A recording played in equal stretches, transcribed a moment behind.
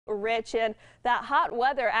Rich, and that hot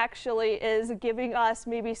weather actually is giving us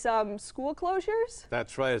maybe some school closures.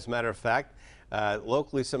 That's right. As a matter of fact,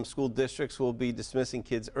 locally, some school districts will be dismissing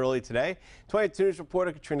kids early today. 22 News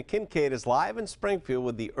reporter Katrina Kincaid is live in Springfield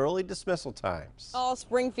with the early dismissal times. All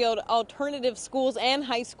Springfield alternative schools and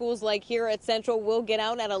high schools like here at Central will get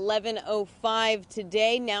out at 11:05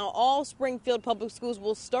 today. Now, all Springfield public schools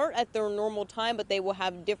will start at their normal time, but they will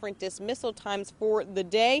have different dismissal times for the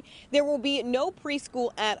day. There will be no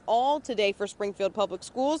preschool at all today for Springfield public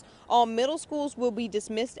schools. All middle schools will be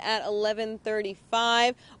dismissed at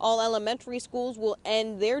 11:35. All elementary schools will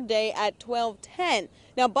end their day at 12:10.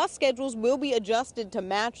 Now, bus schedules will be adjusted to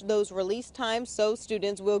match those release times, so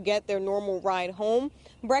students will get their normal ride home.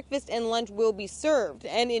 Breakfast and lunch will be served.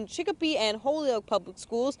 And in Chicopee and Holyoke public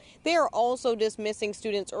schools, they are also dismissing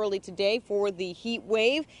students early today for the heat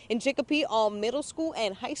wave. In Chicopee, all middle school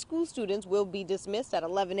and high school students will be dismissed at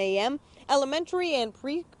 11 a.m. Elementary and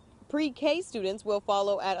pre-K students will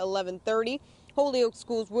follow at 11:30. Holyoke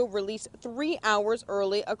schools will release 3 hours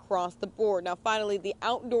early across the board. Now, finally, the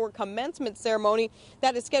outdoor commencement ceremony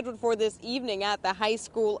that is scheduled for this evening at the High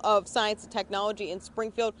School of Science and Technology in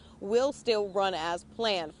Springfield will still run as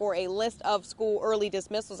planned. For a list of school early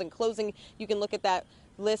dismissals and closing, you can look at that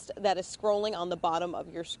list that is scrolling on the bottom of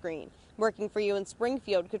your screen. Working for you in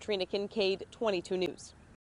Springfield, Katrina Kincaid, 22 News.